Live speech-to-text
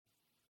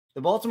The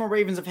Baltimore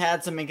Ravens have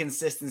had some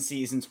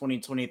inconsistencies in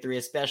 2023,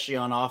 especially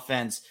on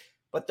offense,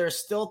 but they're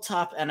still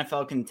top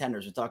NFL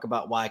contenders. We'll talk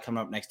about why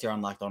coming up next here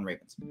on Locked On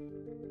Ravens.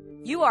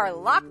 You are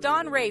Locked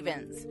On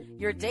Ravens,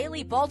 your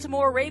daily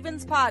Baltimore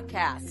Ravens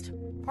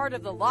podcast, part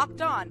of the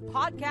Locked On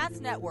Podcast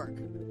Network,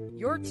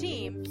 your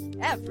team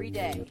every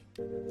day.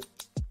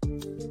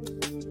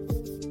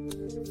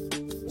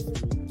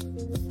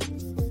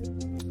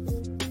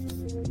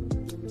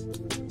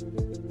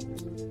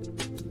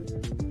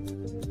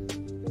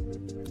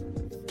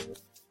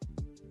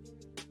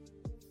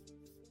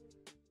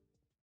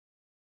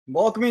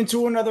 Welcome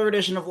into another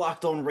edition of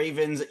Locked On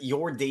Ravens,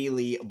 your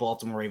daily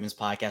Baltimore Ravens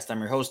podcast. I'm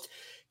your host,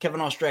 Kevin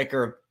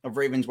Oestreicher of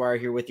Ravens Wire,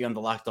 here with you on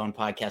the Locked On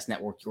Podcast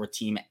Network, your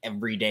team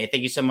every day.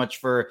 Thank you so much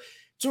for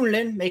tuning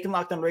in, making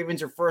Locked On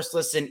Ravens your first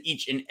listen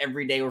each and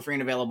every day. We're free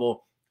and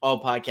available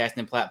all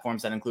podcasting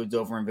platforms. That includes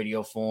over in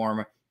video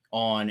form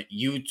on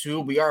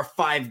YouTube. We are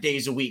 5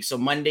 days a week, so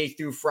Monday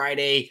through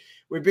Friday,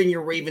 we bring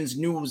you Ravens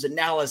news,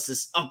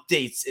 analysis,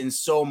 updates, and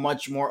so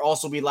much more.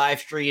 Also, we live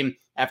stream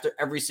after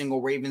every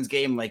single Ravens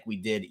game like we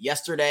did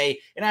yesterday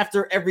and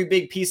after every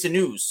big piece of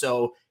news.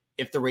 So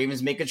if the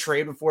Ravens make a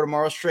trade before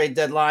tomorrow's trade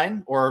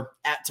deadline or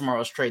at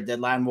tomorrow's trade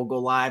deadline, we'll go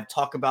live,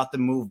 talk about the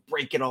move,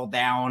 break it all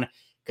down,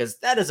 because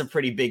that is a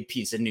pretty big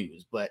piece of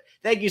news. But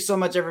thank you so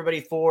much,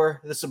 everybody,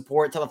 for the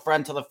support. Tell a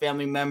friend, tell a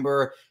family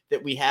member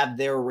that we have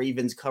their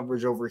Ravens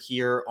coverage over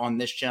here on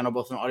this channel,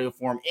 both in audio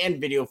form and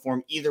video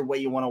form. Either way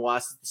you want to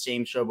watch, it's the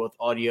same show, both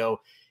audio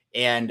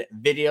and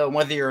video. And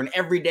whether you're an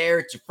everyday or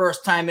it's your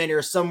first time in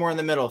or somewhere in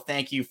the middle,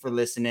 thank you for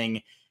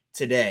listening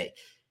today.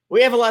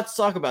 We have a lot to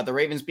talk about. The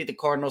Ravens beat the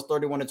Cardinals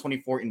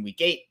 31-24 in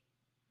week 8.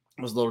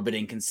 It was a little bit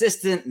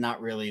inconsistent, not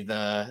really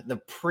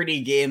the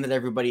pretty game that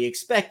everybody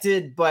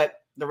expected, but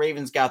the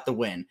Ravens got the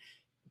win.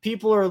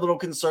 People are a little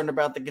concerned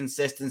about the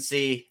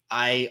consistency.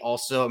 I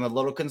also am a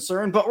little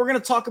concerned, but we're going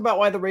to talk about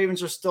why the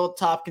Ravens are still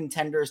top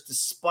contenders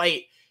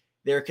despite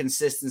their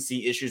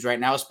consistency issues right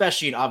now,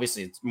 especially,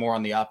 obviously, it's more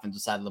on the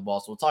offensive side of the ball.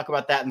 So we'll talk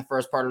about that in the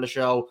first part of the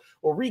show.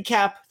 We'll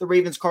recap the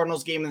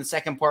Ravens-Cardinals game in the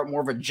second part, more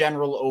of a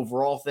general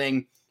overall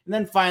thing. And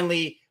then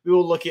finally, we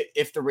will look at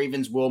if the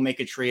Ravens will make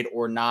a trade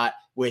or not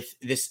with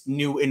this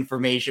new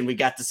information. We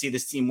got to see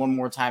this team one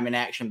more time in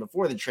action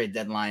before the trade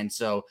deadline,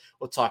 so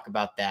we'll talk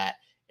about that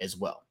as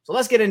well. So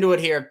let's get into it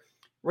here.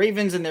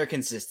 Ravens and their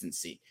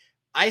consistency.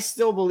 I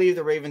still believe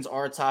the Ravens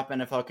are top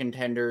NFL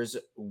contenders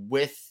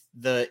with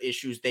the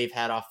issues they've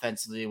had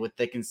offensively, with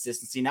the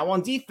consistency. Now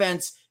on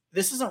defense,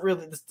 this doesn't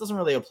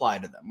really apply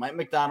to them. Mike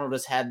Macdonald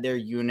has had their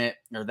unit,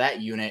 or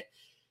that unit,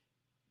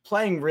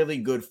 playing really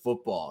good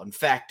football. In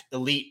fact,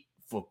 elite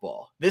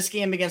football. This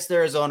game against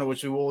Arizona,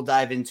 which we will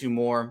dive into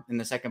more in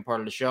the second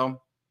part of the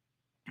show,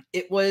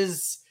 it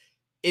was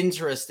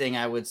interesting,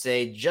 I would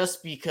say,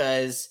 just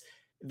because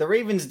the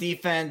Ravens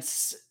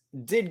defense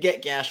did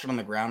get gashed on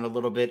the ground a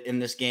little bit in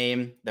this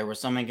game. There were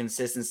some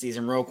inconsistencies,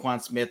 and Roquan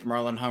Smith,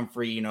 Marlon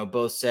Humphrey,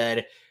 both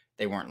said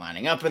they weren't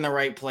lining up in the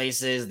right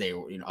places. They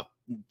were,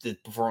 the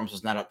performance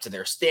was not up to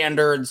their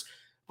standards.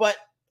 But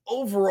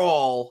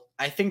overall,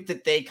 I think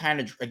that they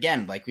kind of,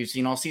 again, like we've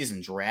seen all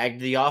season,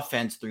 dragged the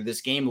offense through this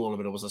game a little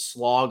bit. It was a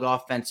slog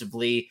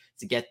offensively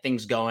to get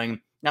things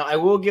going. Now, I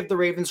will give the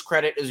Ravens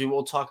credit, as we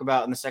will talk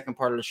about in the second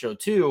part of the show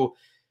too.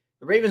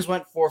 The Ravens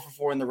went 4 for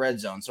 4 in the red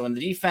zone. So when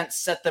the defense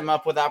set them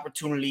up with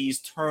opportunities,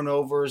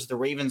 turnovers, the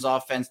Ravens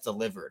offense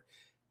delivered.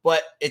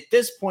 But at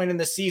this point in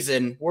the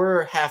season,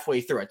 we're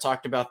halfway through. I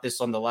talked about this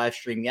on the live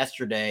stream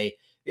yesterday.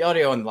 The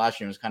audio on the live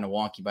stream was kind of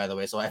wonky, by the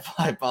way, so I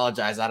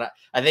apologize. I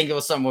think it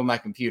was something with my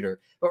computer.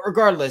 But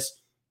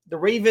regardless, the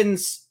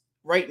Ravens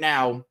right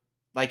now,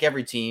 like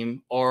every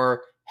team,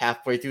 are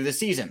halfway through the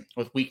season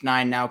with week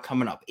 9 now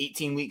coming up.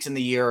 18 weeks in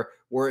the year.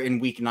 We're in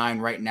week 9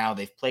 right now.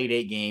 They've played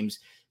 8 games.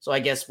 So I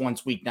guess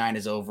once week 9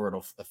 is over,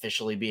 it'll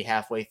officially be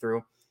halfway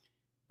through.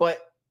 But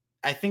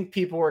I think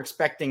people were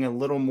expecting a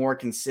little more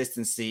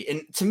consistency.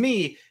 And to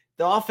me,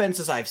 the offense,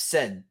 as I've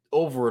said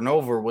over and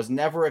over, was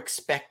never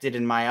expected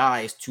in my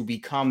eyes to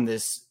become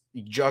this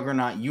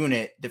juggernaut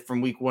unit that from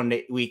week 1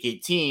 to week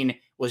 18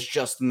 was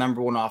just the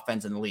number 1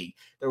 offense in the league.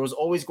 There was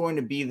always going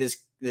to be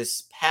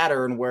this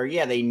pattern where,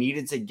 they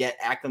needed to get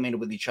acclimated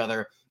with each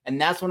other.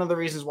 And that's one of the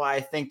reasons why I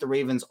think the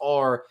Ravens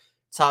are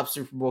top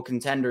Super Bowl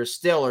contenders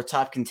still, or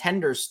top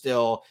contenders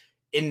still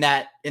in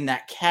that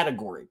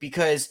category,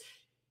 because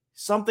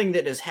something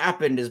that has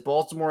happened is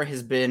Baltimore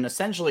has been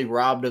essentially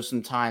robbed of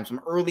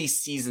some early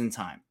season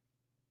time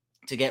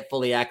to get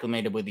fully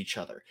acclimated with each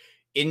other.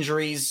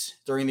 Injuries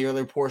during the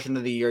earlier portion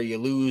of the year, you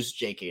lose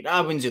J.K.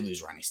 Dobbins, you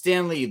lose Ronnie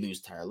Stanley, you lose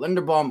Tyler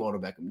Linderbaum,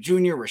 Odell Beckham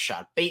Jr.,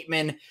 Rashad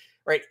Bateman,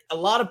 right? A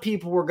lot of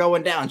people were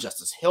going down.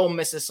 Justice Hill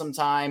misses some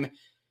time.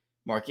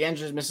 Mark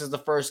Andrews misses the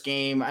first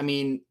game. I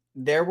mean,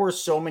 there were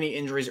so many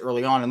injuries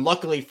early on, and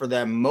luckily for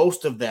them,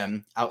 most of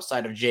them,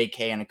 outside of JK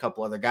and a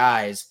couple other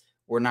guys,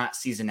 were not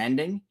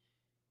season-ending.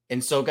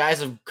 And so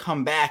guys have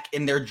come back,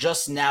 and they're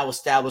just now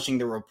establishing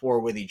the rapport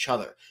with each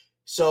other.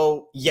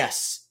 So,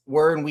 yes,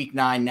 we're in week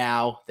 9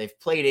 now. They've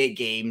played 8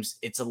 games.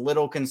 It's a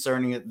little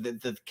concerning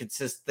that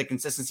the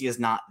consistency is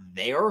not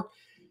there.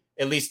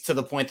 at least to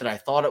the point that I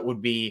thought it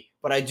would be.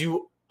 But I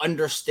do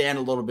understand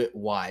a little bit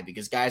why,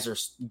 because guys are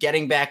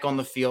getting back on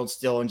the field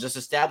still and just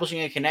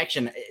establishing a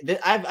connection.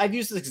 I've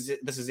used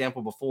this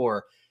example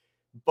before,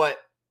 but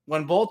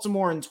when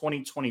Baltimore in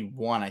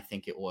 2021, I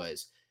think it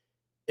was,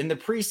 in the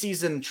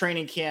preseason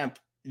training camp,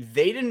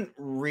 they didn't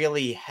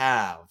really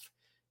have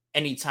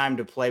any time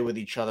to play with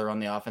each other on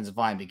the offensive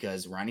line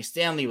because Ronnie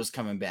Stanley was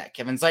coming back.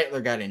 Kevin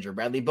Zeitler got injured.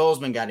 Bradley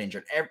Bozeman got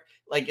injured.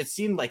 It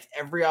seemed like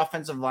every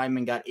offensive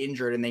lineman got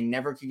injured and they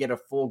never could get a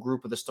full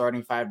group of the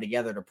starting five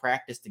together to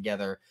practice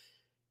together.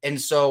 And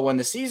so when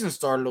the season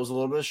started, it was a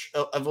little bit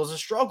it was a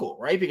struggle,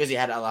 right? Because you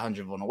had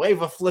Alejandro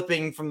Villanueva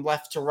flipping from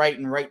left to right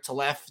and right to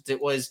left.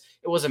 It was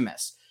a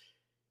mess.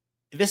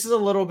 This is a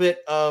little bit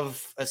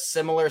of a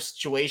similar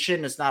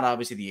situation. It's not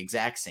obviously the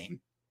exact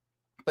same,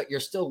 but you're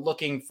still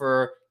looking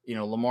for,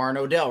 Lamar and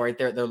Odell, right?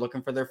 They're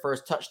looking for their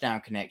first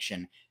touchdown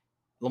connection.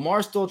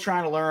 Lamar's still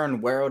trying to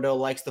learn where Odell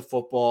likes the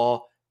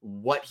football,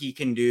 what he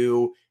can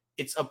do.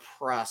 It's a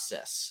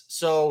process.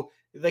 So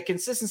the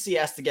consistency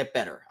has to get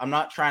better. I'm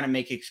not trying to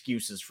make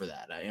excuses for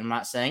that. I'm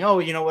not saying, oh,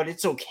 you know what,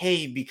 it's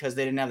okay because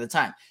they didn't have the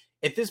time.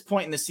 At this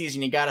point in the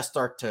season, you got to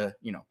start to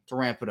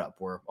ramp it up.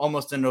 We're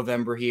almost in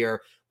November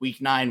here. Week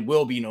 9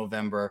 will be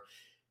November.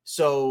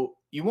 So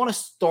you want to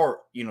start,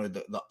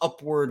 the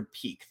upward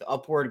peak, the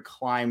upward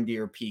climb to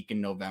your peak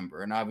in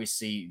November. And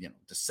obviously,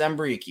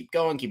 December, you keep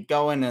going.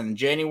 And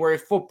January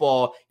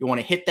football, you want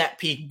to hit that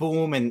peak,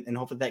 boom, and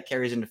hopefully that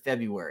carries into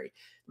February.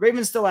 The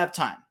Ravens still have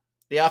time.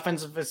 The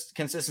offensive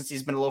consistency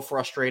has been a little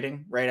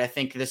frustrating, right? I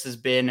think this has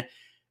been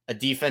a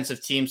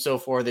defensive team so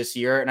far this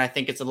year. And I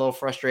think it's a little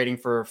frustrating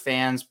for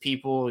fans,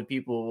 people,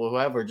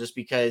 whoever, just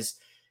because,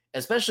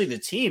 especially the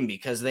team,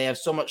 because they have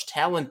so much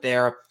talent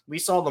there. We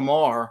saw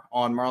Lamar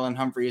on Marlon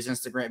Humphrey's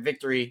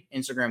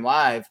Instagram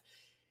Live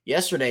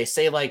yesterday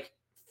say like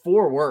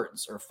 4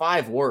 words or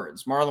 5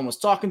 words. Marlon was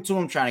talking to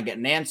him, trying to get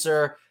an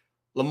answer.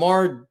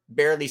 Lamar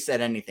barely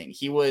said anything.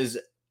 He was,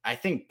 I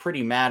think,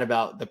 pretty mad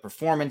about the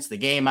performance, the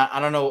game. I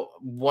don't know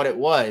what it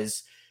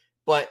was,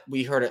 but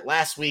we heard it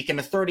last week in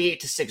a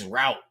 38-6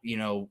 rout.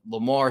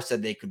 Lamar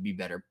said they could be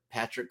better.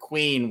 Patrick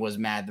Queen was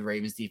mad the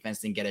Ravens defense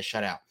didn't get a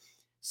shutout.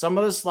 Some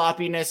of the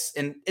sloppiness,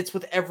 and it's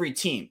with every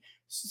team.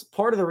 It's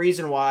part of the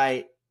reason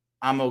why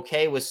I'm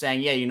okay with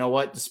saying, yeah, you know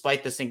what,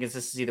 despite this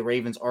inconsistency, the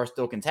Ravens are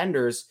still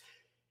contenders,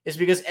 is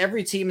because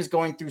every team is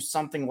going through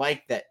something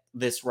like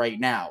this right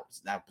now.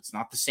 It's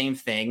not the same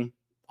thing.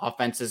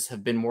 Offenses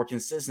have been more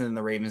consistent than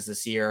the Ravens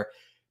this year,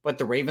 but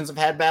the Ravens have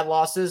had bad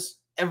losses.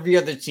 Every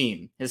other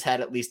team has had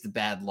at least a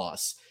bad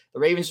loss. The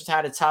Ravens are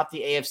tied atop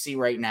the AFC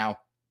right now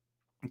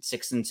at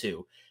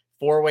 6-2.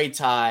 4-way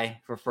tie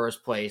for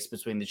first place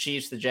between the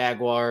Chiefs, the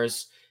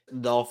Jaguars, the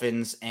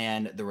Dolphins,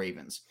 and the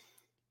Ravens.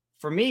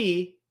 For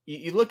me,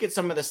 you look at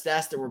some of the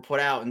stats that were put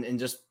out and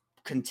just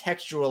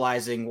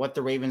contextualizing what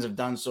the Ravens have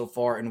done so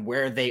far and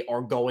where they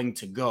are going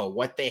to go,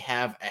 what they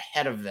have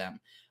ahead of them.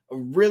 A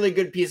really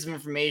good piece of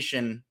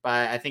information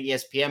by, I think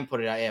ESPN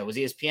put it out. Yeah, it was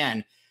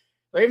ESPN.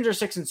 The Ravens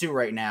are 6-2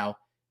 right now,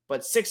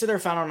 but 6 of their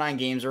final 9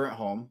 games are at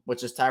home,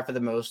 which is tied for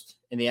the most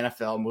in the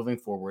NFL moving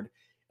forward.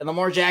 And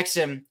Lamar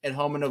Jackson at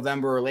home in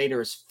November or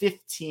later is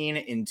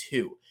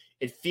 15-2.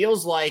 It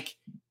feels like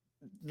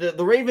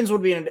the Ravens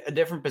would be in a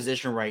different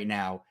position right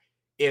now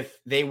if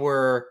they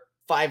were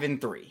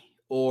 5-3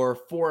 or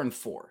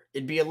 4-4.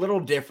 It'd be a little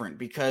different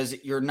because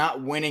you're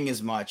not winning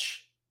as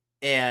much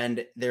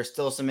and there's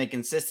still some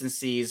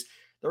inconsistencies.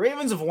 The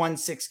Ravens have won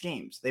 6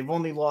 games. They've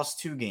only lost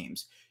 2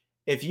 games.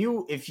 If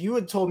you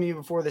had told me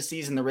before the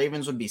season the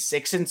Ravens would be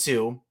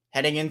 6-2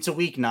 heading into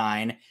week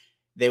 9,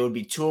 they would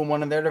be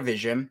 2-1 in their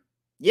division.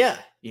 Yeah,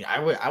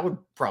 I would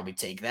probably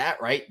take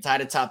that, right?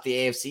 Tied atop the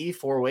AFC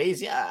 4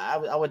 ways.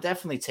 Yeah, I would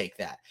definitely take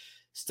that.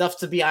 Stuff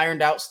to be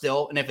ironed out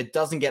still, and if it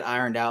doesn't get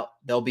ironed out,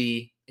 they'll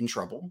be in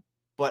trouble.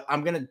 But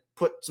I'm going to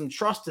put some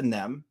trust in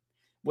them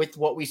with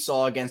what we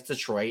saw against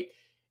Detroit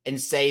and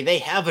say they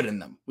have it in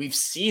them. We've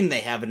seen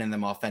they have it in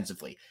them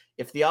offensively.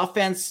 If the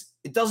offense,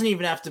 it doesn't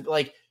even have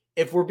to,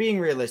 if we're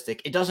being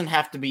realistic, it doesn't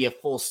have to be a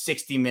full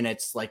 60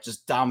 minutes,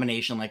 just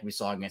domination like we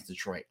saw against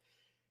Detroit.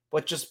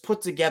 But just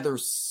put together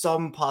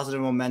some positive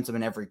momentum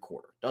in every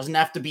quarter. Doesn't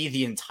have to be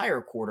the entire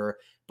quarter,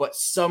 but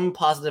some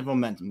positive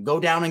momentum. Go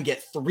down and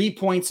get 3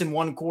 points in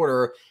one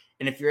quarter,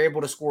 and if you're able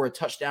to score a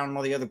touchdown in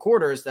all the other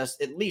quarters, that's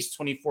at least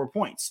 24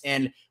 points.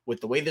 And with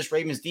the way this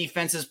Ravens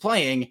defense is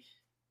playing,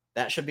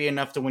 that should be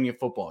enough to win your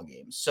football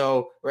games.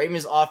 So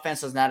Ravens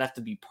offense does not have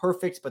to be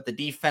perfect, but the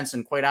defense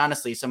and quite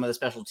honestly, some of the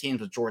special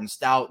teams with Jordan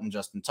Stout and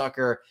Justin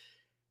Tucker,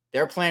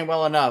 they're playing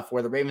well enough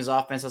where the Ravens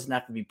offense doesn't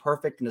have to be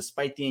perfect. And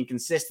despite the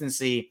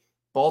inconsistency,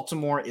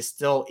 Baltimore is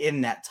still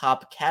in that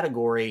top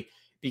category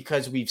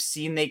because we've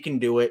seen they can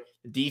do it.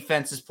 The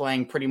defense is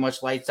playing pretty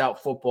much lights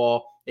out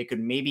football. They could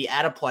maybe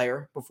add a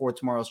player before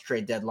tomorrow's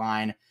trade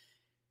deadline.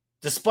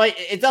 Despite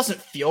it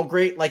doesn't feel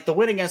great. The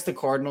win against the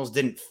Cardinals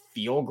didn't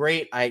feel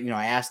great. I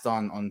asked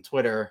on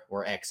Twitter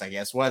or X, I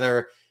guess,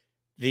 whether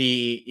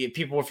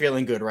people were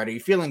feeling good, right? Are you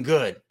feeling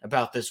good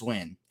about this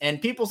win?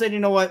 And people said, you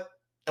know what?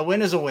 A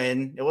win is a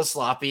win. It was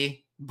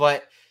sloppy,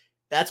 but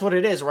that's what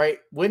it is, right?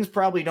 Wins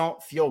probably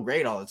don't feel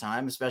great all the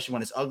time, especially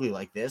when it's ugly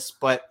like this.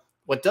 But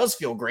what does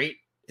feel great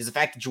is the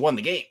fact that you won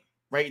the game,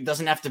 right? It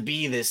doesn't have to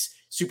be this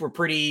super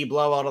pretty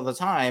blowout all the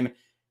time.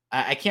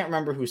 I can't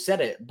remember who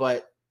said it,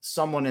 but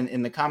someone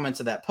in the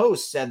comments of that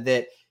post said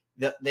that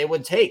they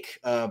would take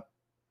a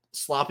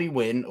sloppy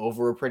win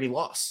over a pretty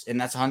loss. And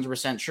that's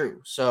 100%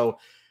 true. So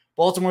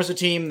Baltimore's a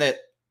team that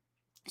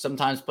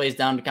sometimes plays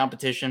down to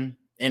competition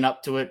and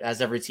up to it,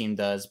 as every team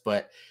does.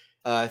 But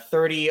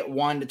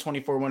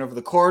 31-24 win over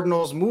the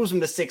Cardinals moves them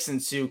to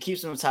 6-2,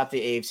 keeps them atop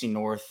the AFC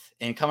North.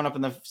 And coming up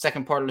in the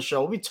second part of the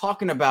show, we'll be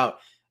talking about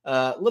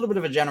a little bit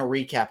of a general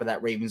recap of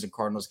that Ravens and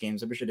Cardinals game,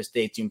 so be sure to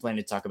stay tuned.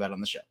 Plenty to talk about on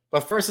the show.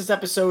 But first, this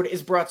episode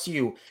is brought to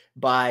you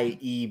by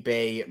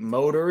eBay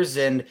Motors,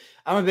 and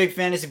I'm a big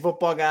fantasy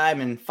football guy.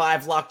 I'm in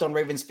 5 Locked On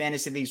Ravens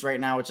fantasy leagues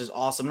right now, which is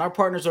awesome. And our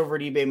partners over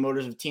at eBay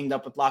Motors have teamed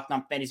up with Locked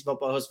On Fantasy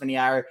Football host Vinny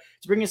Iyer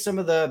to bring us some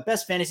of the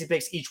best fantasy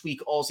picks each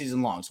week all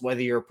season long. So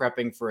whether you're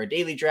prepping for a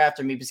daily draft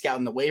or maybe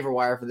scouting the waiver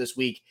wire for this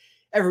week,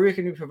 every week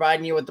we'll be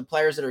providing you with the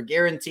players that are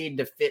guaranteed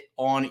to fit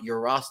on your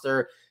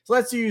roster. So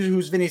let's see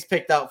who's Vinny's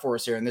picked out for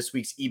us here in this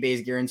week's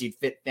eBay's Guaranteed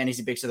Fit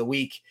Fantasy Picks of the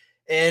Week.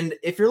 And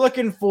if you're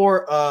looking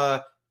for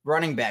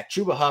running back,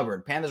 Chuba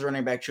Hubbard, Panthers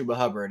running back Chuba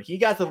Hubbard, he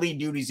got the lead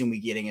duties in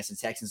week 8 against the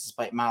Texans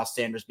despite Miles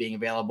Sanders being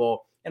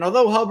available. And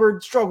although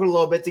Hubbard struggled a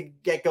little bit to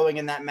get going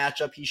in that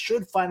matchup, he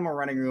should find more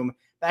running room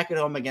back at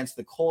home against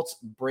the Colts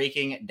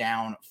breaking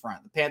down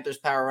front. The Panthers'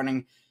 power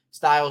running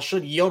style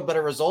should yield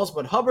better results,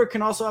 but Hubbard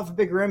can also have a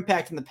bigger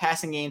impact in the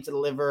passing game to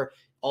deliver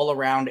all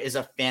around is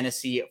a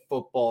fantasy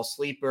football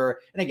sleeper.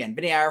 And again,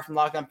 Vinny Iyer from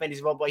Locked On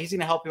Fantasy Football, he's going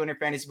to help you win your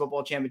fantasy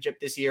football championship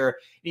this year.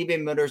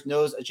 eBay Motors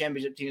knows a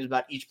championship team is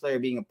about each player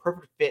being a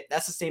perfect fit.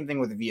 That's the same thing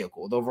with a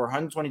vehicle. With over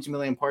 122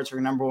 million parts for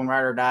your number one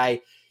ride or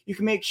die, you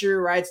can make sure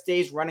your ride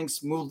stays running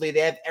smoothly.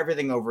 They have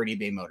everything over at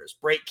eBay Motors.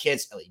 Brake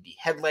kits, LED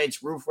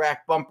headlights, roof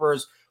rack,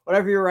 bumpers,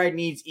 whatever your ride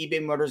needs,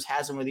 eBay Motors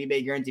has them with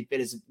eBay Guaranteed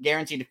Fit. Is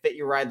guaranteed to fit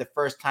your ride the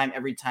first time,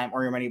 every time,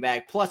 or your money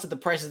back. Plus, at the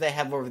prices they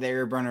have over there,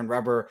 you're burning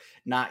rubber,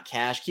 not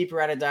cash. Keep your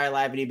ride or die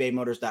alive at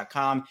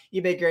ebaymotors.com.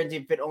 eBay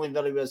Guaranteed Fit only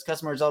available to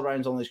customers. All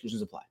rides only,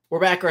 exclusions apply. We're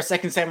back. Our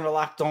second segment of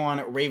Locked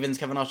On Ravens.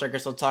 Kevin Oestreicher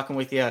still talking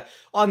with you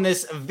on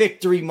this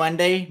Victory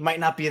Monday. Might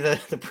not be the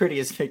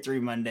prettiest Victory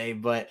Monday,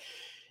 but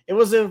it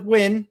was a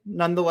win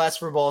nonetheless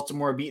for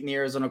Baltimore, beating the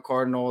Arizona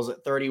Cardinals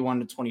at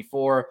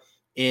 31-24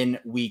 in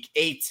Week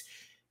 8.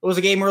 It was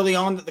a game early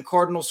on that the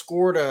Cardinals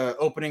scored a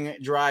opening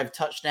drive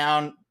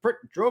touchdown,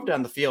 drove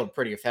down the field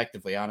pretty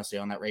effectively, honestly,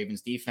 on that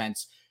Ravens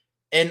defense.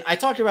 And I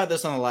talked about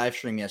this on the live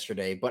stream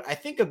yesterday, but I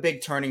think a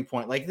big turning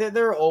point, like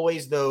there are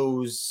always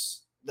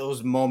those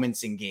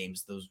moments in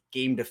games, those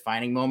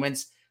game-defining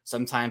moments.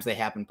 Sometimes they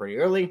happen pretty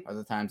early,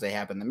 other times they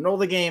happen in the middle of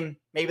the game,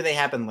 maybe they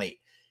happen late.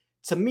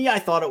 To me, I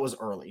thought it was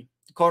early.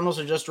 The Cardinals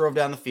had just drove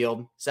down the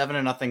field,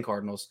 7-0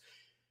 Cardinals.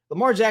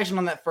 Lamar Jackson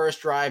on that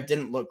first drive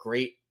didn't look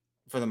great.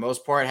 For the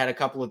most part, had a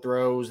couple of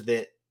throws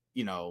that,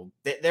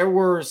 there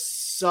were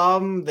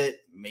some that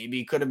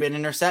maybe could have been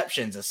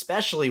interceptions,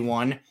 especially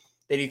one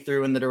that he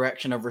threw in the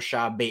direction of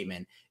Rashad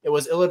Bateman. It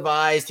was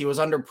ill-advised. He was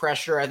under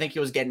pressure. I think he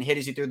was getting hit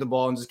as he threw the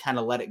ball and just kind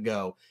of let it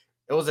go.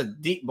 It was a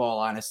deep ball,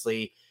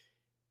 honestly.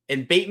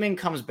 And Bateman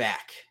comes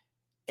back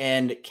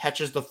and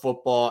catches the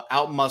football,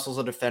 out-muscles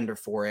a defender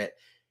for it.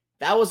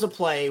 That was a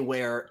play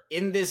where,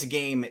 in this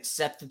game, it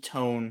set the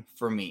tone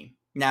for me.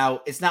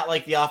 Now, it's not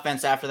like the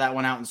offense after that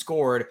went out and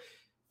scored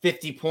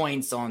 50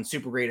 points on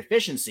super great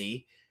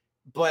efficiency,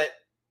 but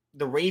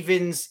the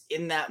Ravens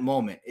in that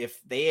moment, if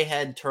they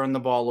had turned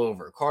the ball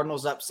over,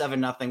 Cardinals up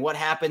 7-0, what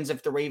happens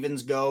if the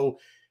Ravens go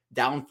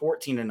down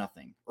 14-0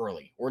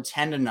 early or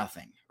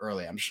 10-0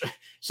 early? I'm sure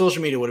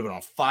social media would have been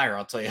on fire.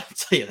 I'll tell you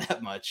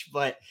that much,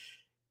 but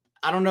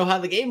I don't know how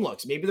the game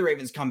looks. Maybe the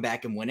Ravens come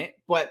back and win it,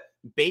 but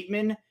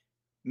Bateman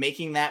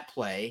making that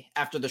play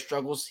after the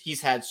struggles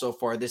he's had so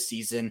far this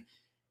season,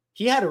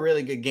 he had a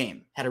really good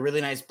game, had a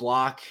really nice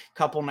block,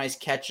 couple nice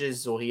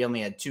catches. Well, he only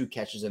had 2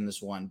 catches in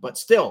this one, but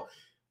still,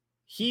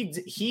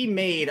 he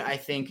made, I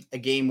think, a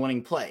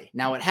game-winning play.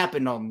 Now, it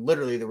happened on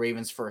literally the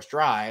Ravens' first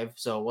drive,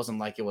 so it wasn't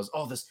like it was,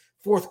 this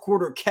fourth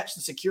quarter catch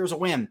that secures a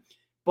win.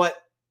 But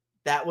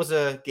that was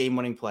a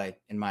game-winning play,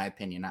 in my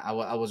opinion. I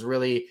was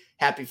really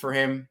happy for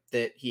him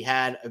that he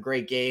had a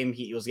great game.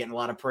 He was getting a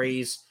lot of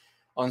praise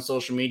on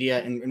social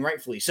media, and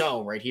rightfully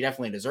so, right? He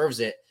definitely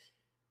deserves it.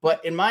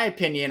 But in my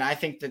opinion, I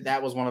think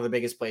that was one of the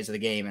biggest plays of the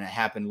game, and it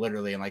happened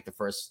literally in like the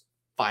first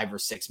 5 or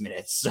 6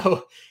 minutes.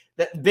 So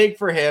that big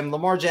for him.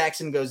 Lamar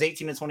Jackson goes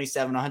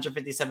 18-27,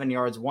 157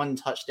 yards, 1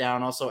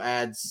 touchdown, also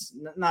adds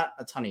not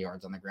a ton of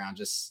yards on the ground,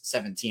 just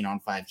 17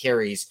 on 5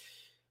 carries.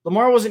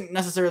 Lamar wasn't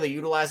necessarily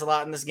utilized a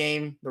lot in this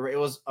game. It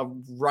was a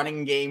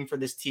running game for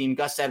this team.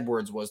 Gus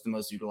Edwards was the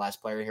most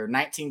utilized player here,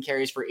 19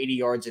 carries for 80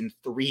 yards and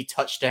 3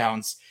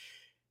 touchdowns.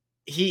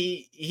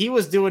 He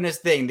was doing his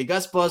thing. The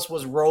Gus buzz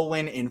was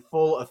rolling in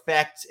full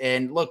effect.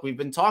 And look, we've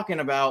been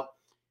talking about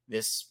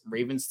this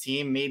Ravens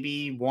team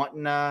maybe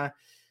wanting a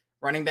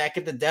running back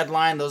at the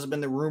deadline. Those have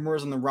been the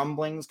rumors and the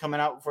rumblings coming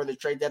out before the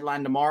trade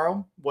deadline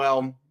tomorrow.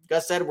 Well,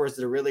 Gus Edwards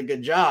did a really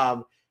good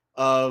job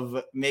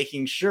of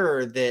making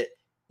sure that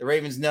the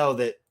Ravens know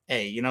that,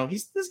 hey,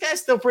 this guy's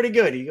still pretty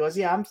good. He goes,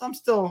 yeah, I'm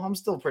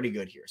still pretty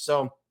good here.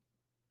 So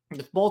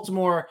with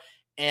Baltimore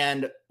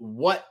and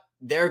what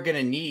they're going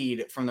to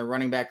need from the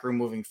running back room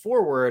moving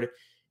forward,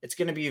 it's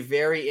going to be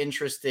very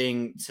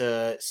interesting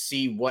to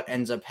see what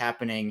ends up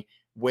happening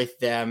with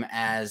them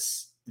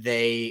as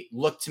they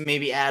look to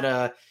maybe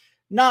add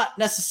not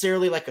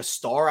necessarily like a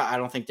star. I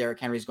don't think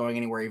Derrick Henry's going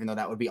anywhere, even though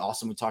that would be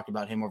awesome. We talked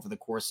about him over the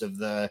course of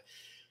the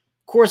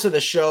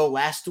show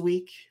last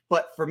week.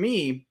 But for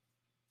me,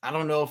 I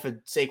don't know if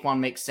Saquon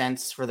makes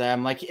sense for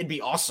them. Like, it'd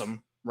be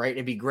awesome, right?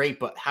 It'd be great,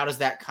 but how does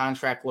that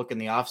contract look in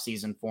the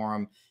offseason for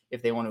him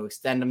if they want to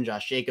extend him?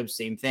 Josh Jacobs,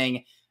 same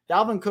thing.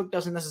 Dalvin Cook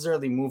doesn't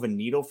necessarily move a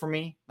needle for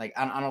me. Like,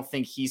 I don't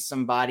think he's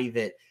somebody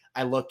that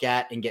I look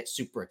at and get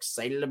super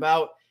excited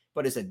about,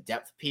 but as a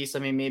depth piece, I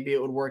mean, maybe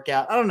it would work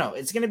out. I don't know.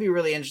 It's going to be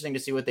really interesting to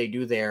see what they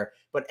do there,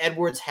 but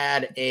Edwards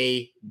had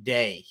a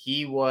day.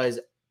 He was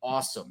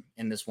awesome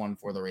in this one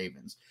for the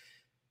Ravens.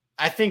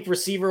 I think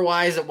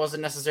receiver-wise, it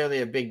wasn't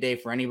necessarily a big day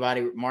for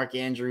anybody. Mark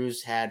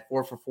Andrews had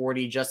 4 for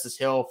 40. Justice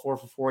Hill, 4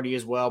 for 40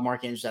 as well.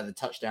 Mark Andrews had the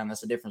touchdown.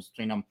 That's the difference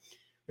between them.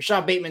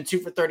 Rashad Bateman, 2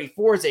 for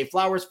 34. Zay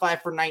Flowers,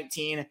 5 for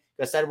 19.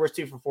 Gus Edwards,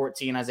 2 for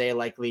 14. Isaiah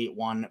Likely,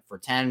 1 for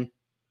 10.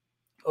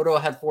 Odo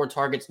had 4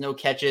 targets, no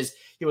catches.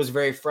 He was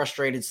very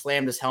frustrated,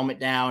 slammed his helmet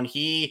down.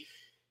 He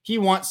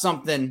wants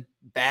something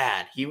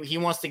bad. He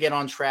wants to get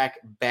on track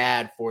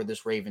bad for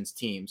this Ravens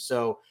team.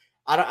 So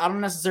I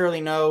don't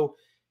necessarily know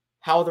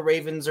how the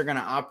Ravens are going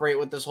to operate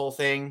with this whole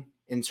thing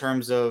in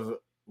terms of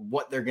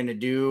what they're going to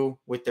do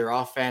with their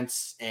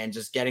offense and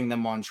just getting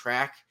them on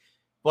track.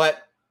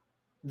 But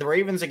the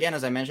Ravens, again,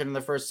 as I mentioned in the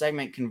first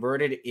segment,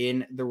 converted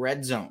in the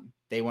red zone.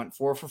 They went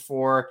 4 for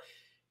 4.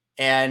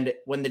 And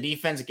when the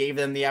defense gave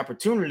them the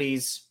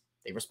opportunities,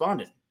 they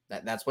responded.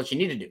 That's what you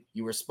need to do.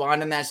 You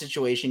respond in that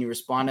situation. You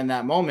respond in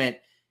that moment.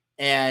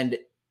 And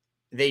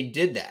they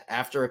did that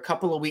after a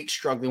couple of weeks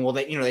struggling. Well,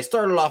 they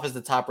started off as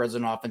the top red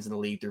zone offense in the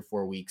league through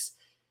 4 weeks.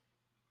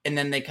 And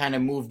then they kind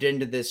of moved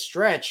into this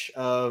stretch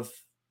of,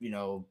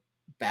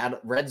 bad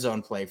red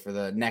zone play for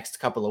the next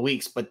couple of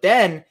weeks. But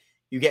then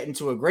you get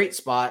into a great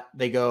spot.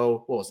 They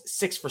go,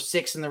 6 for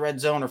 6 in the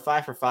red zone or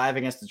 5 for 5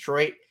 against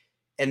Detroit.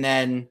 And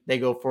then they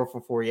go 4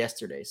 for 4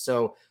 yesterday.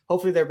 So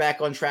hopefully they're back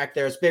on track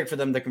there. It's big for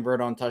them to convert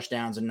on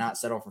touchdowns and not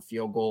settle for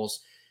field goals.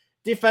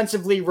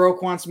 Defensively,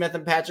 Roquan Smith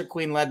and Patrick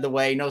Queen led the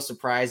way. No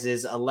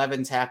surprises.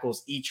 11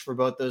 tackles each for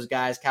both those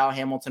guys. Kyle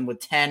Hamilton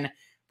with 10.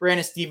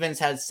 Brandon Stevens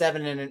had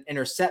 7 and an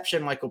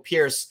interception. Michael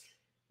Pierce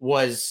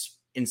was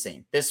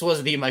insane. This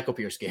was the Michael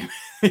Pierce game.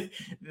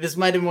 This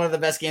might have been one of the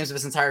best games of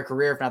his entire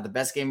career, if not the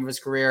best game of his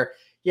career.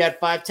 He had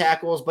 5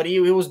 tackles, but he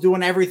was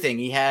doing everything.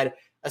 He had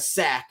a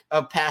sack,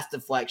 a pass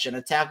deflection,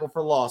 a tackle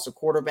for loss, a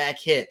quarterback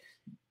hit,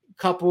 a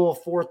couple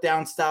of 4th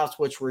down stops,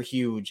 which were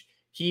huge.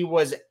 He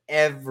was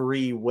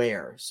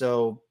everywhere.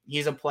 So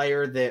he's a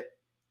player that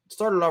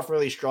started off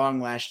really strong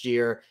last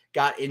year,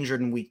 got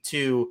injured in week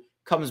 2,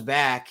 comes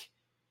back,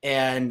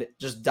 and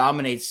just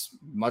dominates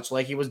much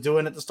like he was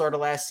doing at the start of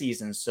last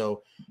season.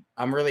 So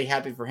I'm really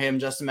happy for him.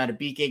 Justin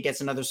Madubuike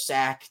gets another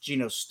sack.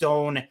 Geno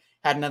Stone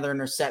had another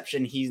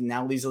interception. He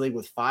now leads the league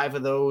with 5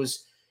 of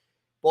those.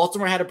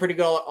 Baltimore had a pretty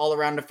good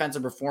all-around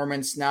defensive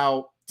performance.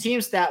 Now, team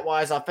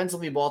stat-wise,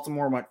 offensively,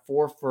 Baltimore went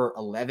 4 for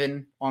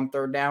 11 on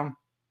 3rd down.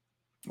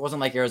 It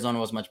wasn't like Arizona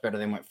was much better.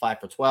 They went 5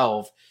 for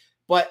 12.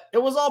 But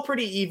it was all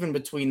pretty even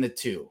between the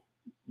two.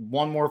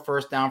 One more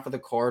 1st down for the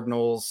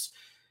Cardinals.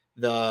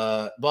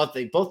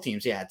 Both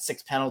teams, had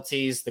 6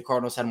 penalties. The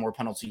Cardinals had more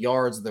penalty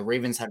yards. The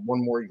Ravens had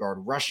 1 more yard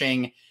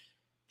rushing.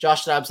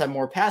 Josh Dobbs had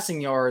more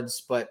passing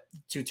yards, but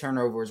 2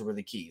 turnovers were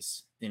the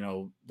keys.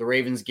 The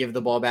Ravens give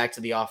the ball back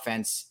to the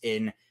offense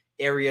in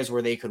areas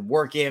where they could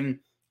work in,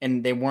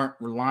 and they weren't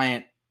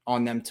reliant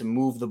on them to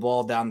move the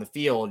ball down the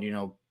field,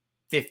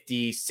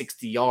 50,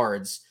 60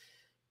 yards.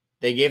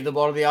 They gave the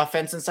ball to the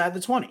offense inside the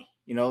 20.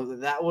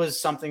 That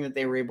was something that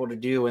they were able to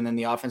do, and then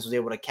the offense was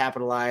able to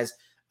capitalize.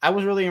 I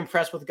was really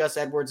impressed with Gus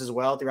Edwards as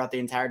well throughout the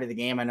entirety of the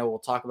game. I know we'll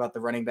talk about the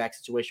running back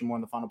situation more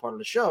in the final part of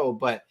the show,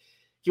 but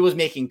he was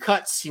making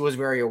cuts. He was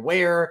very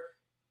aware.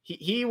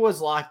 He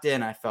was locked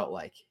in, I felt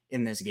like,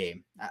 in this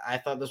game. I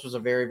thought this was a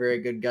very, very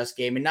good Gus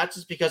game. And not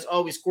just because,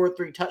 we scored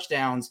 3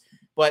 touchdowns,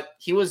 but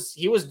he was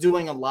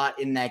doing a lot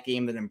in that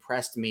game that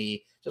impressed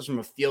me just from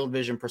a field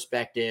vision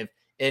perspective.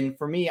 And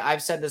for me,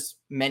 I've said this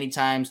many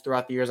times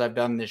throughout the years I've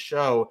done this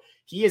show,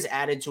 he has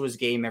added to his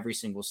game every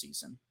single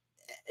season.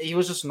 He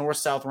was just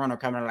north-south runner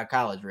coming out of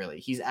college, really.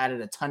 He's added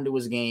a ton to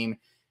his game,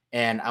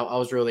 and I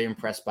was really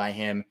impressed by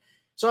him.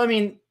 So,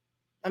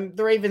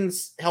 the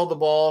Ravens held the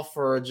ball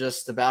for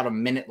just about a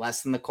minute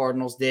less than the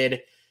Cardinals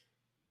did.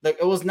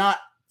 It was not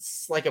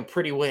like a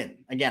pretty win.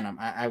 Again,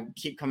 I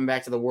keep coming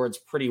back to the words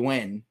pretty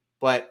win,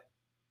 but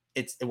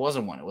it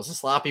wasn't one. It was a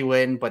sloppy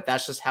win, but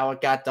that's just how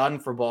it got done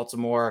for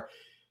Baltimore.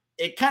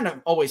 It kind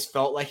of always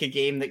felt like a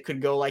game that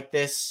could go like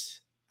this.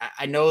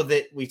 I know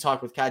that we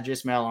talked with Kadri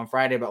Ismail on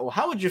Friday about,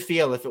 how would you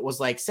feel if it was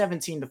like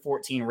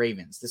 17-14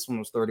 Ravens? This one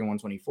was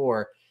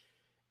 31-24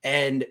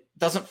 and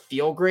doesn't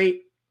feel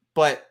great,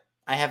 but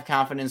I have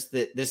confidence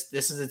that this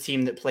is a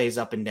team that plays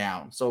up and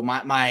down. So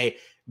my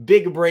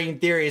big brain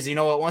theory is, you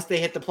know what, once they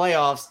hit the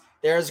playoffs,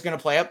 they're just going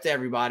to play up to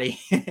everybody,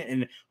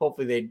 and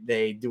hopefully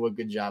they do a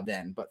good job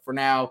then. But for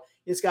now,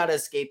 you just got to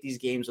escape these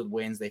games with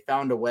wins. They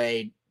found a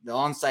way. The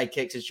onside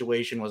kick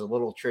situation was a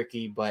little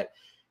tricky, but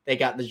they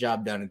got the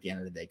job done at the end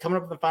of the day. Coming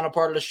up in the final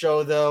part of the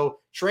show, though,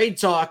 trade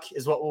talk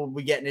is what we'll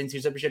be getting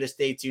into. So be sure to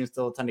stay tuned.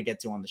 Still a ton to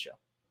get to on the show.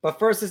 But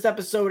first, this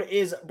episode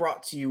is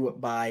brought to you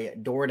by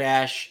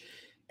DoorDash.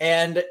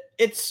 And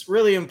it's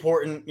really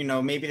important,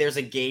 maybe there's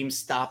a game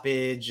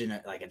stoppage and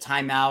like a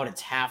timeout,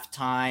 it's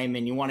halftime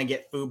and you want to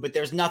get food, but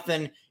there's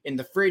nothing in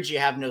the fridge. You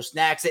have no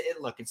snacks.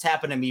 Look, it's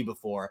happened to me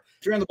before.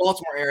 If you're in the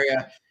Baltimore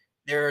area,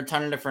 there are a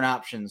ton of different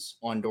options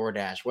on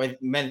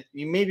DoorDash.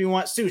 You maybe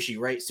want sushi,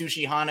 right?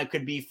 Sushi Hana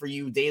could be for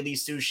you, daily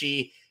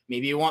sushi.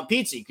 Maybe you want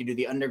pizza. You could do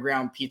the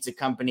Underground Pizza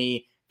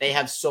Company. They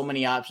have so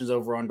many options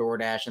over on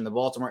DoorDash in the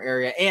Baltimore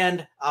area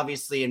and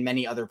obviously in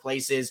many other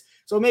places.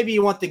 So maybe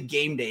you want the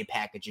game day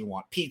package. You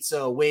want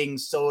pizza,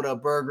 wings, soda,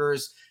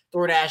 burgers.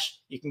 DoorDash,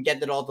 you can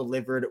get that all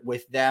delivered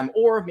with them.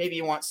 Or maybe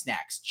you want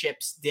snacks,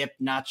 chips, dip,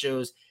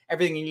 nachos,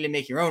 everything you need to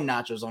make your own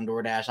nachos on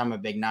DoorDash. I'm a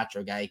big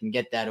nacho guy. You can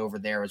get that over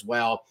there as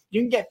well. You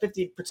can get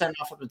 50%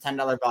 off of the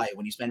 $10 value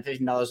when you spend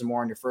 $15 or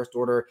more on your first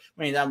order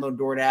when you download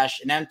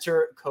DoorDash and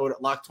enter code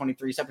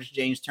LOCK23, separate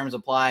exchange, terms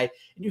apply,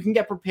 and you can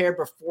get prepared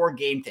before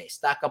game day.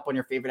 Stock up on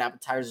your favorite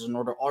appetizers and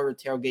order all your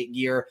tailgate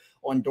gear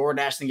on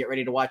DoorDash and get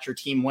ready to watch your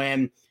team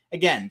win.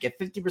 Again, get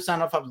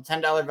 50% off of the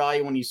 $10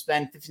 value when you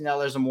spend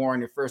 $15 or more on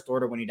your first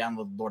order when you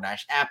download the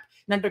DoorDash app.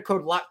 And enter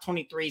code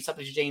LOCK23,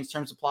 subject to change,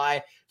 terms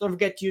apply. Don't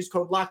forget to use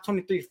code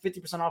LOCK23 for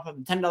 50% off of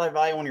the $10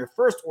 value on your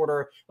first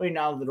order when you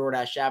download the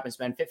DoorDash app and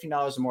spend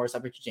 $15 or more,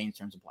 subject to change,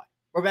 terms apply.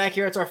 We're back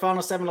here. It's our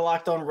final 7 to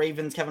Locked On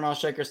Ravens. Kevin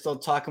Oestreicher still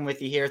talking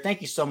with you here.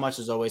 Thank you so much,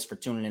 as always, for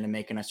tuning in and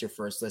making us your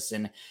first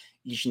listen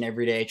each and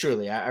every day.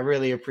 Truly, I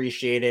really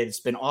appreciate it.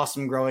 It's been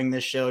awesome growing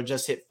this show.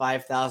 Just hit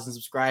 5,000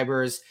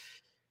 subscribers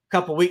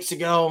couple weeks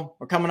ago.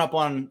 We're coming up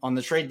on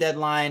the trade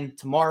deadline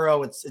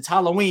tomorrow. It's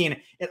Halloween.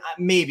 And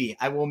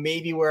I will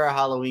wear a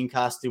Halloween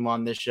costume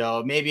on this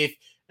show. Maybe if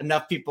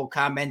enough people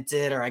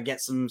commented or I get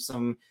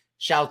some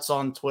shouts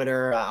on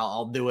Twitter,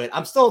 I'll do it.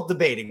 I'm still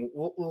debating.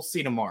 We'll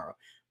see tomorrow.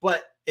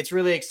 But it's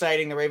really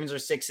exciting. The Ravens are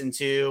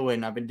 6-2,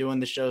 and I've been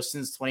doing the show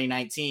since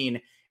 2019.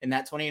 And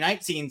that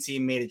 2019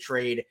 team made a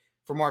trade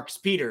for Marcus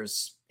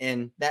Peters,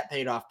 and that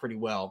paid off pretty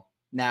well.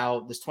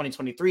 Now this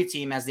 2023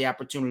 team has the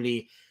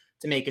opportunity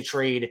to make a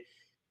trade.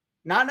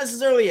 Not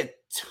necessarily a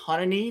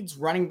ton of needs.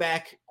 Running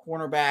back,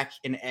 cornerback,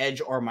 and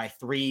edge are my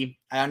 3.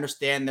 I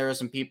understand there are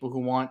some people who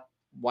want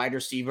wide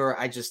receiver.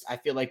 I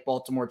feel like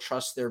Baltimore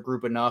trusts their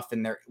group enough,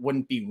 and there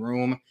wouldn't be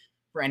room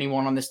for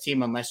anyone on this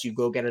team unless you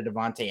go get a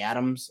Devontae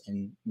Adams,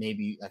 and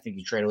maybe I think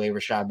you trade away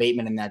Rashad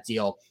Bateman in that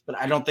deal. But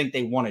I don't think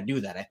they want to do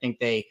that. I think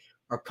they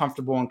are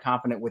comfortable and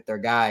confident with their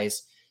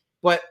guys.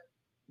 But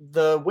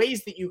the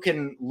ways that you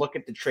can look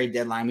at the trade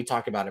deadline, we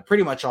talked about it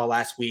pretty much all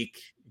last week.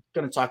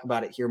 Going to talk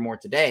about it here more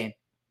today.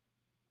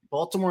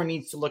 Baltimore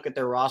needs to look at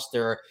their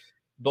roster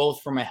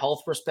both from a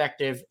health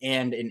perspective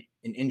and an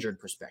injured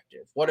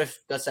perspective. What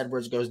if Gus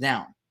Edwards goes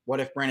down? What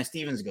if Brandon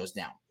Stevens goes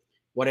down?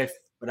 What if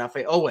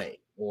Odafe Owe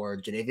or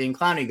Jadeveon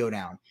Clowney go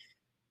down?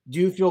 Do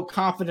you feel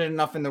confident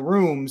enough in the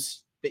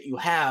rooms that you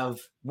have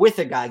with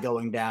a guy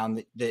going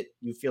down that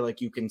you feel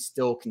like you can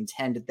still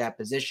contend at that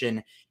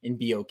position and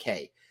be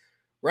okay?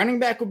 Running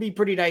back would be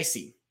pretty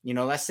dicey.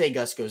 Let's say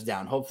Gus goes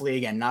down. Hopefully,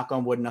 again, knock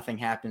on wood, nothing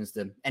happens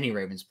to any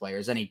Ravens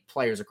players, any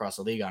players across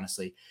the league,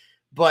 honestly.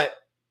 But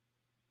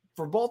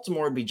for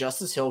Baltimore, it'd be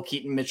Justice Hill,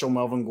 Keaton Mitchell,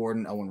 Melvin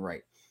Gordon, Owen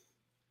Wright.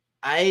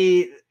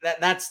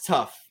 That's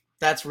tough.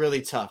 That's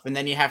really tough. And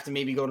then you have to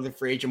maybe go to the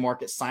free agent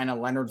market, sign a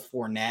Leonard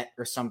Fournette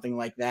or something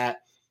like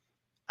that.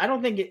 I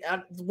don't think it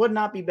would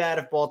not be bad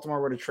if Baltimore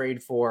were to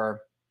trade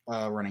for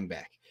running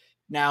back.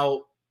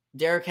 Now,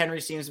 Derrick Henry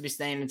seems to be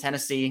staying in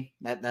Tennessee.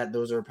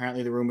 Those are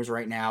apparently the rumors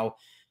right now.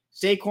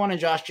 Saquon and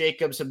Josh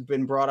Jacobs have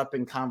been brought up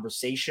in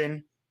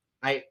conversation.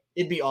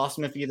 It'd be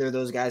awesome if either of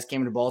those guys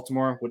came to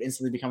Baltimore, would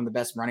instantly become the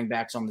best running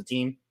backs on the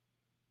team.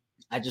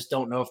 I just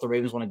don't know if the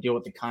Ravens want to deal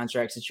with the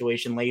contract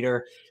situation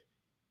later.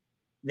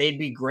 They'd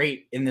be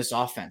great in this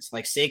offense.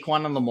 Like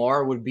Saquon and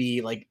Lamar would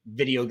be like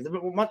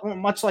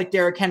much like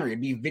Derrick Henry.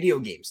 It'd be video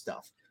game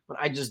stuff. But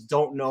I just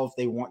don't know if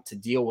they want to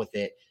deal with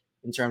it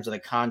in terms of the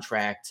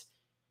contract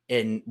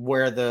and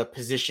where the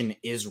position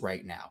is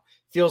right now.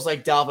 Feels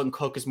like Dalvin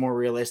Cook is more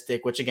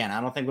realistic, which, again,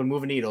 I don't think would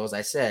move a needle, as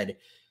I said.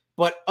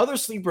 But other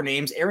sleeper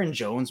names, Aaron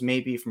Jones,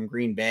 maybe from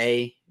Green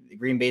Bay.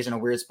 Green Bay's in a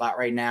weird spot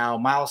right now.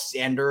 Miles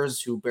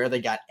Sanders, who barely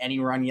got any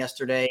run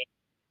yesterday.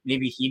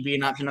 Maybe he'd be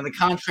an option. On the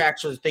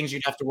contracts are the things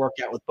you'd have to work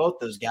out with both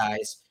those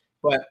guys.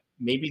 But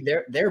maybe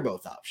they're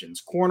both options.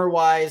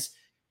 Corner-wise,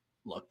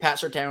 look, Pat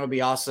Surtain would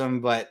be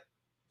awesome, but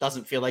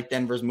doesn't feel like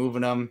Denver's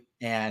moving him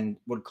and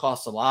would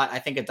cost a lot. I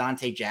think a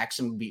Dante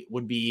Jackson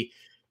would be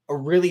a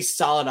really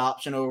solid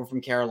option over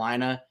from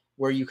Carolina,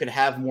 where you could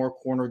have more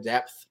corner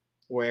depth,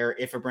 where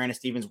if a Brandon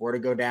Stevens were to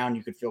go down,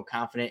 you could feel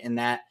confident in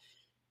that.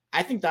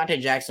 I think Dante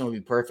Jackson would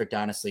be perfect,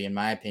 honestly, in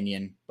my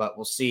opinion, but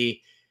we'll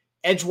see.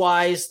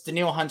 Edgewise,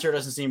 Danielle Hunter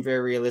doesn't seem very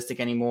realistic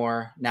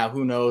anymore. Now,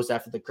 who knows?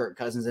 After the Kirk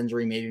Cousins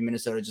injury, maybe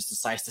Minnesota just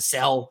decides to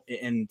sell,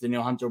 and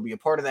Danielle Hunter will be a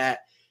part of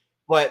that.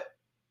 But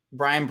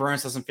Brian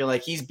Burns doesn't feel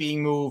like he's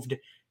being moved.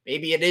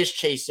 Maybe it is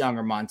Chase Young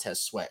or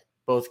Montez Sweat,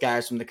 both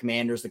guys from the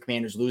Commanders. The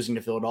Commanders losing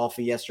to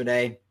Philadelphia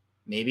yesterday.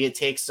 Maybe it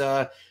takes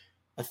a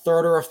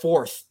third or a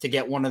fourth to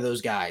get one of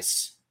those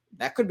guys.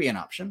 That could be an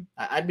option.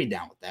 I'd be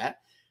down with that.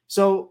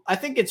 So I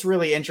think it's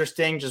really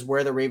interesting just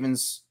where the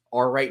Ravens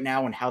are right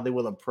now and how they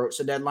will approach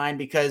the deadline,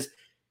 because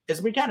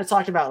as we kind of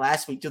talked about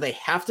last week, do they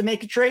have to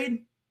make a trade?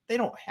 They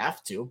don't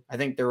have to. I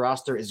think their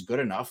roster is good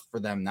enough for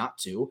them not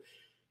to,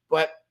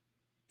 but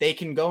they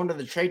can go into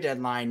the trade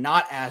deadline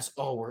not as,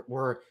 oh,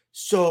 we're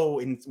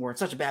in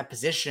such a bad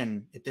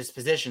position at this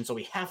position, so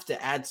we have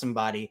to add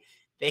somebody.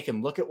 They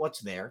can look at what's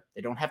there.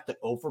 They don't have to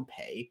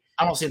overpay.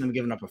 I don't see them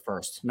giving up a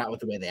first, not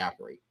with the way they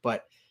operate,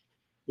 but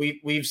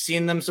we've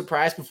seen them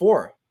surprise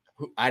before.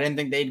 I didn't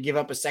think they'd give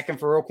up a second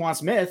for Roquan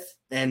Smith,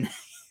 and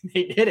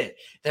they did it.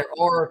 There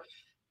are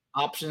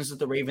options that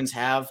the Ravens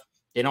have.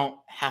 They don't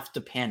have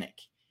to panic.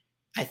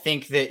 I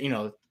think that,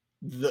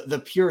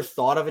 the pure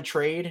thought of a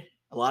trade,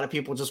 a lot of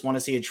people just want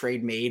to see a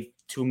trade made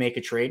to make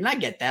a trade. And I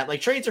get that.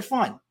 Like, trades are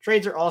fun.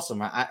 Trades are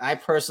awesome. I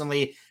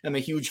personally am a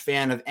huge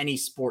fan of any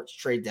sports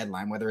trade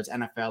deadline, whether it's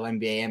NFL,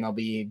 NBA,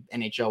 MLB,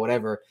 NHL,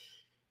 whatever.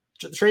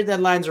 Trade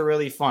deadlines are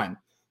really fun.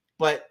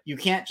 But you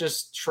can't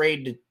just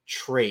trade to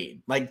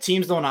trade. Like,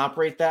 teams don't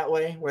operate that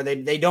way, where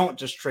they don't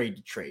just trade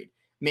to trade.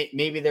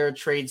 Maybe there are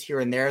trades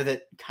here and there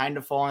that kind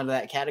of fall into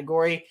that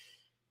category.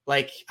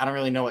 Like, I don't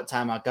really know what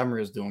Ty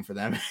Montgomery was doing for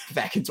them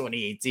back in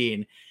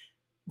 2018.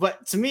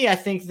 But to me, I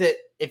think that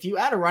if you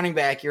add a running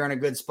back, you're in a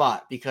good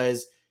spot,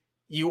 because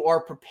you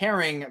are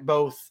preparing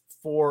both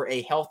for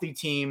a healthy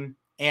team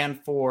and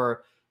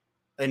for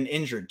an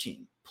injured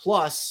team.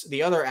 Plus,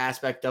 the other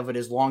aspect of it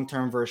is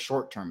long-term versus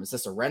short-term. Is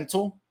this a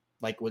rental?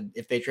 Like,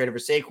 if they traded for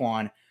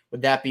Saquon,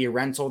 would that be a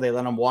rental? They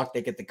let him walk,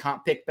 they get the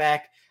comp pick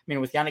back. I mean,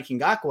 with Yannick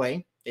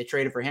Ngakoue, they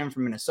traded for him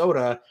from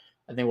Minnesota.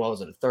 I think, what was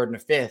it, a third and a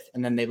fifth?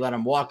 And then they let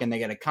him walk and they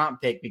get a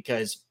comp pick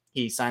because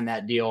he signed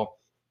that deal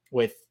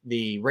with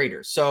the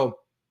Raiders. So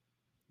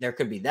there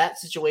could be that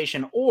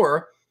situation,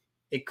 or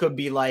it could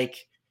be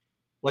like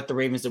what the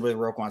Ravens did with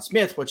Roquan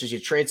Smith, which is you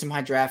trade some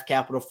high draft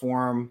capital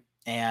for him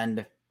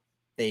and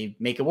they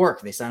make it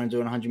work. They sign him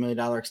to a $100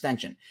 million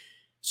extension.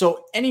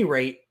 So any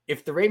rate,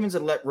 if the Ravens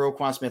had let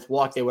Roquan Smith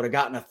walk, they would have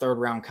gotten a third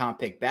round comp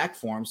pick back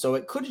for him. So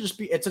it could just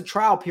be, it's a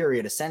trial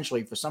period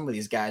essentially for some of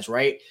these guys,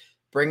 right?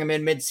 Bring them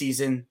in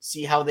midseason,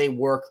 see how they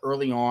work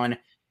early on.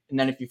 And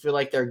then if you feel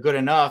like they're good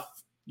enough,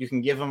 you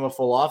can give them a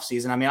full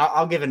offseason. I mean,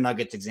 I'll give a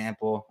Nuggets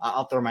example.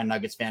 I'll throw my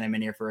Nuggets fandom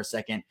in here for a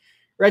second.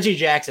 Reggie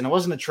Jackson, it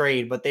wasn't a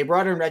trade, but they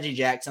brought in Reggie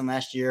Jackson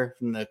last year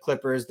from the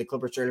Clippers. The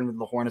Clippers traded him with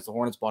the Hornets. The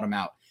Hornets bought him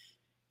out.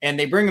 And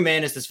they bring him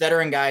in as this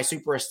veteran guy,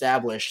 super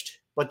established,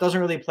 but doesn't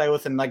really play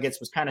with the Nuggets,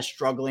 was kind of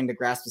struggling to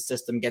grasp the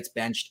system, gets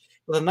benched.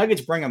 But the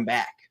Nuggets bring him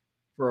back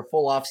for a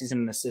full offseason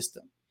in the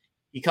system.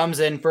 He comes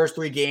in, first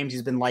 3 games,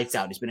 he's been lights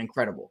out. He's been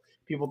incredible.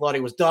 People thought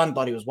he was done,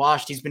 thought he was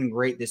washed. He's been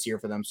great this year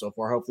for them so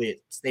far. Hopefully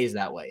it stays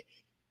that way.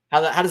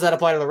 How does that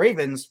apply to the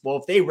Ravens? Well,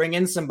 if they bring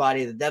in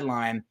somebody at the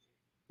deadline,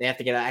 they have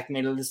to get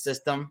acclimated to the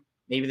system.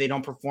 Maybe they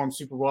don't perform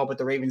super well, but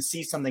the Ravens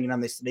see something in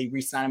them. They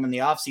re-sign them in the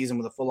offseason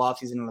with a full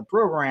offseason in the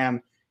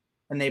program,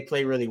 and they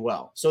play really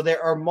well. So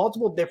there are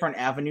multiple different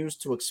avenues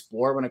to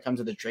explore when it comes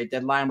to the trade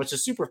deadline, which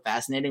is super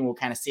fascinating. We'll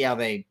kind of see how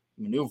they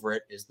maneuver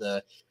it as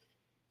the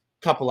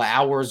couple of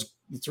hours.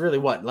 It's really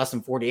less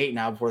than 48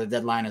 now before the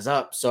deadline is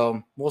up.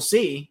 So we'll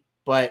see,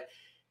 but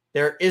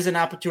there is an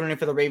opportunity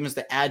for the Ravens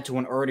to add to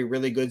an already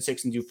really good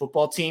 6-2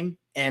 football team,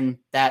 and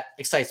that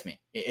excites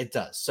me. It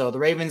does. So the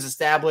Ravens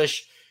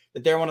establish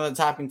that they're one of the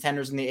top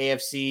contenders in the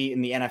AFC,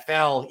 in the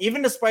NFL,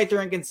 even despite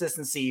their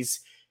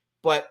inconsistencies,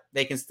 but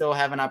they can still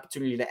have an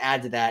opportunity to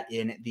add to that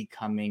in the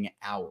coming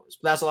hours.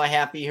 But that's all I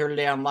have for you here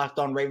today on Locked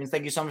On Ravens.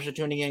 Thank you so much for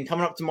tuning in.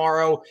 Coming up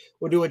tomorrow,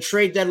 we'll do a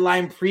trade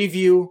deadline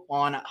preview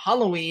on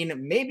Halloween,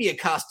 maybe a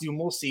costume.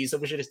 We'll see. So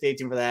be sure to stay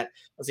tuned for that.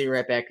 I'll see you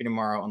right back here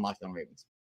tomorrow on Locked On Ravens.